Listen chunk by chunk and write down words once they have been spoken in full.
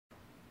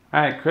All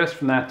right, Chris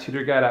from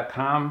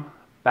thattutorguy.com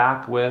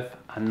back with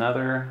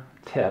another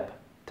tip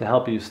to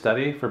help you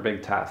study for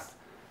big tests.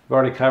 We've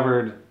already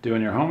covered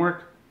doing your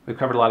homework. We've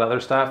covered a lot of other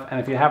stuff. And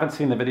if you haven't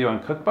seen the video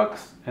on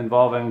cookbooks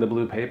involving the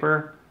blue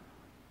paper,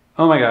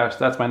 oh my gosh,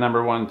 that's my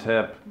number one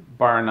tip,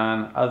 bar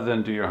none, other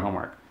than do your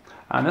homework.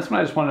 On this one,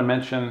 I just wanted to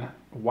mention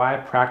why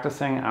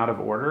practicing out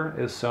of order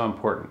is so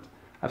important.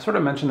 I've sort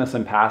of mentioned this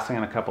in passing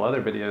in a couple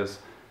other videos,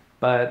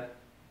 but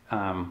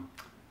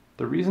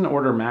the reason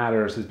order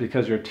matters is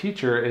because your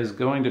teacher is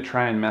going to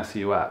try and mess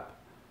you up.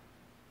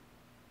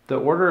 The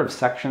order of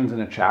sections in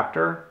a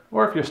chapter,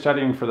 or if you're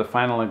studying for the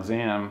final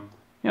exam,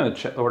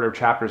 the order of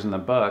chapters in the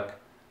book,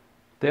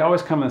 they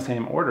always come in the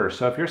same order.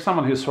 So if you're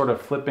someone who's sort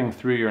of flipping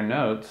through your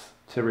notes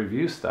to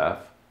review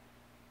stuff,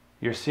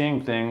 you're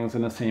seeing things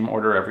in the same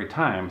order every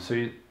time. So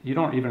you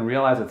don't even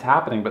realize it's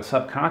happening, but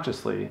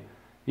subconsciously,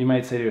 you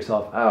might say to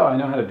yourself, oh, I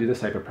know how to do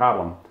this type of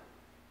problem.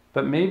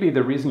 But maybe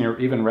the reason you're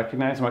even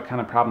recognizing what kind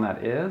of problem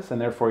that is,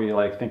 and therefore you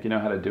think you know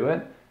how to do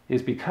it,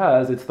 is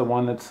because it's the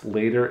one that's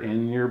later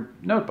in your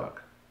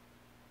notebook.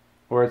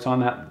 Or it's on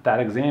that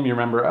exam you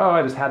remember, oh,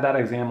 I just had that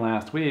exam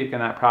last week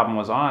and that problem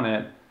was on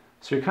it.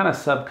 So you're kind of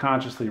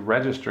subconsciously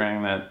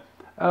registering that,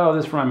 oh,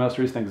 this is from my most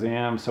recent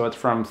exam, so it's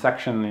from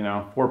section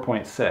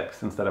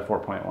 4.6 instead of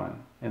 4.1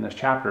 in this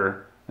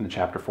chapter, in the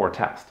chapter 4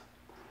 test.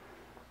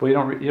 But you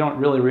don't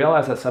really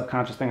realize that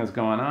subconscious thing is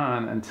going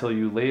on until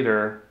you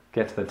later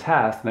get to the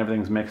test and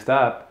everything's mixed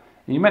up.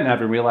 And you might not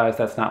even realize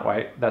that's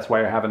why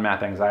you're having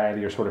math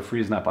anxiety or sort of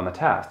freezing up on the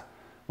test.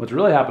 What's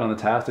really happening on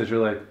the test is you're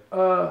like,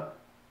 what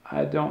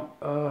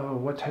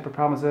type of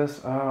problem is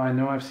this? Oh, I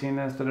know I've seen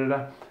this,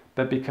 da-da-da.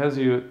 But because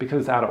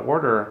it's out of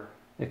order,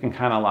 it can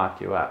kind of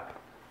lock you up.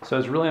 So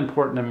it's really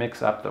important to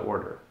mix up the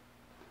order.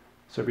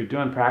 So if you're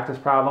doing practice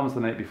problems the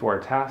night before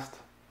a test,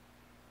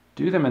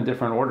 do them in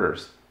different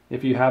orders.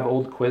 If you have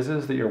old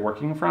quizzes that you're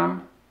working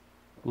from,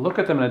 look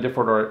at them in a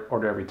different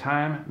order every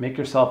time. Make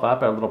yourself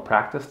up a little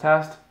practice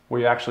test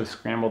where you actually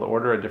scramble the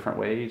order a different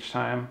way each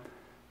time.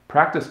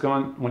 Practice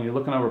going, when you're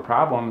looking over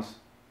problems,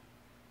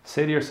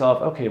 say to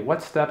yourself, okay,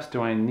 what steps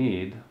do I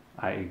need,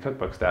 i.e.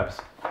 cookbook steps,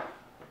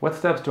 what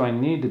steps do I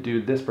need to do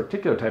this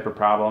particular type of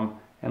problem?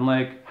 And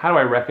how do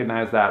I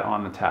recognize that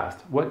on the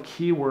test? What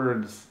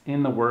keywords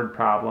in the word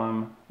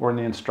problem or in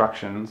the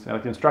instructions,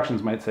 the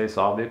instructions might say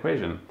solve the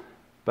equation,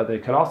 but they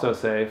could also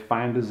say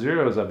find the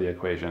zeros of the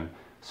equation.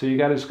 So you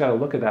just got to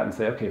look at that and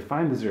say, okay,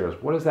 find the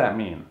zeros. What does that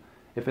mean?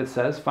 If it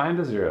says find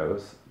the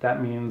zeros,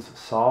 that means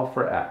solve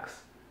for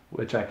x,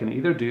 which I can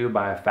either do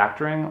by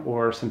factoring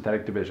or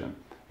synthetic division.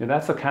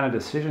 That's the kind of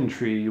decision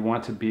tree you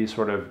want to be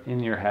sort of in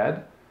your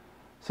head.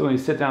 So when you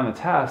sit down the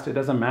test, it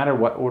doesn't matter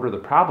what order the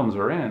problems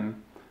are in,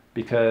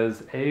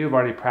 because you've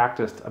already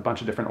practiced a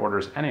bunch of different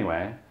orders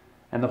anyway.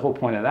 And the whole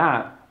point of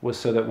that was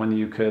so that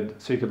you could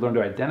learn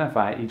to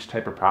identify each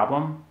type of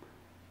problem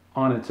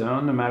on its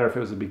own, no matter if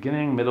it was the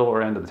beginning, middle,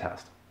 or end of the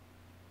test.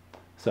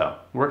 So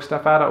work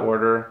stuff out of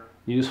order,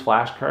 use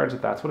flashcards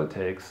if that's what it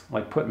takes,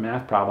 put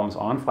math problems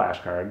on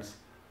flashcards,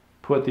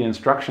 put the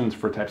instructions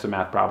for types of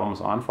math problems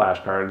on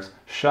flashcards,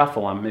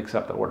 shuffle them, mix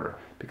up the order,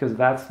 because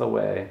that's the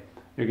way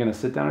you're going to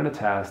sit down at a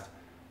test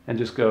and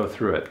just go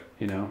through it.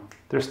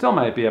 There still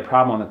might be a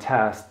problem on the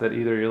test that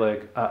either you're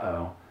like,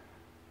 uh-oh,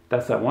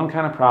 that's that one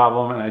kind of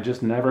problem and I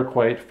just never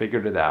quite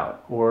figured it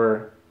out,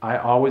 or I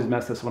always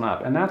mess this one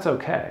up, and that's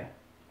okay.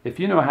 If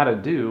you know how to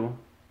do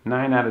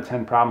 9 out of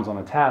 10 problems on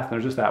the test, and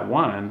there's just that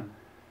one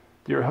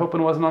that you're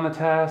hoping wasn't on the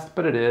test,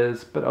 but it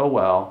is, but oh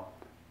well.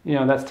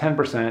 That's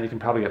 10%, you can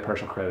probably get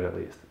partial credit at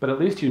least. But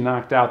at least you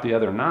knocked out the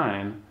other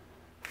 9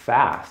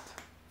 fast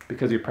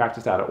because you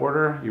practiced out of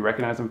order, you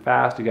recognize them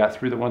fast, you got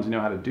through the ones you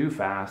know how to do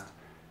fast,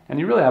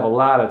 and you really have a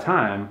lot of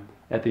time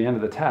at the end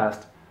of the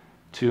test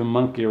to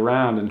monkey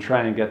around and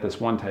try and get this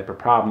one type of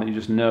problem that you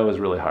just know is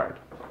really hard.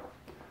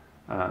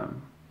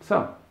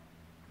 So,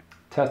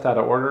 test out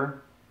of order,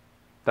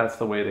 that's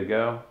the way to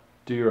go.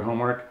 Do your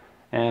homework,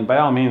 and by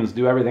all means,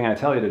 do everything I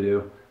tell you to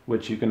do,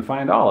 which you can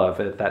find all of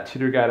at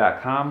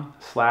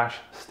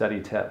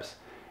thattutorguy.com/study-tips.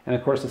 And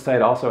of course, the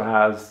site also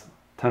has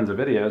tons of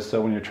videos,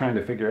 so when you're trying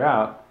to figure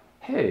out,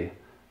 hey,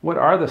 what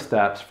are the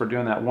steps for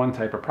doing that one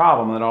type of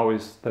problem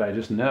that I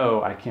just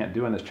know I can't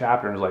do in this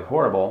chapter and is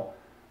horrible,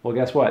 well,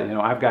 guess what?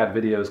 I've got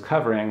videos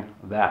covering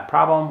that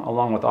problem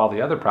along with all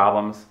the other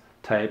problems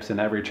types in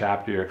every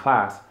chapter of your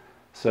class.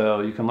 So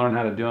you can learn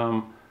how to do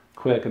them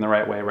quick and the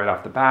right way right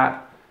off the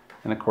bat.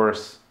 And of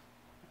course,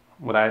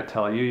 what I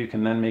tell you, you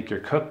can then make your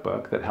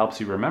cookbook that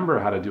helps you remember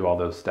how to do all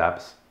those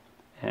steps.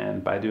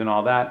 And by doing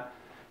all that,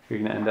 you're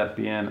going to end up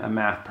being a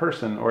math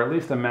person, or at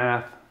least a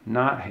math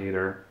not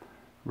hater,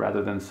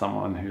 rather than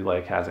someone who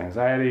has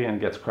anxiety and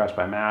gets crushed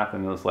by math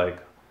and is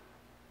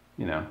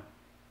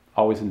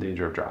always in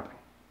danger of dropping.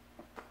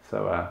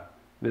 So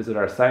visit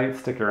our site,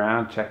 stick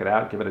around, check it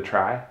out, give it a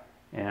try,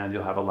 and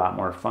you'll have a lot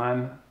more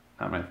fun.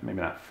 I mean,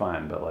 maybe not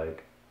fun, but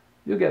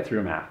you'll get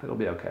through math. It'll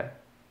be okay.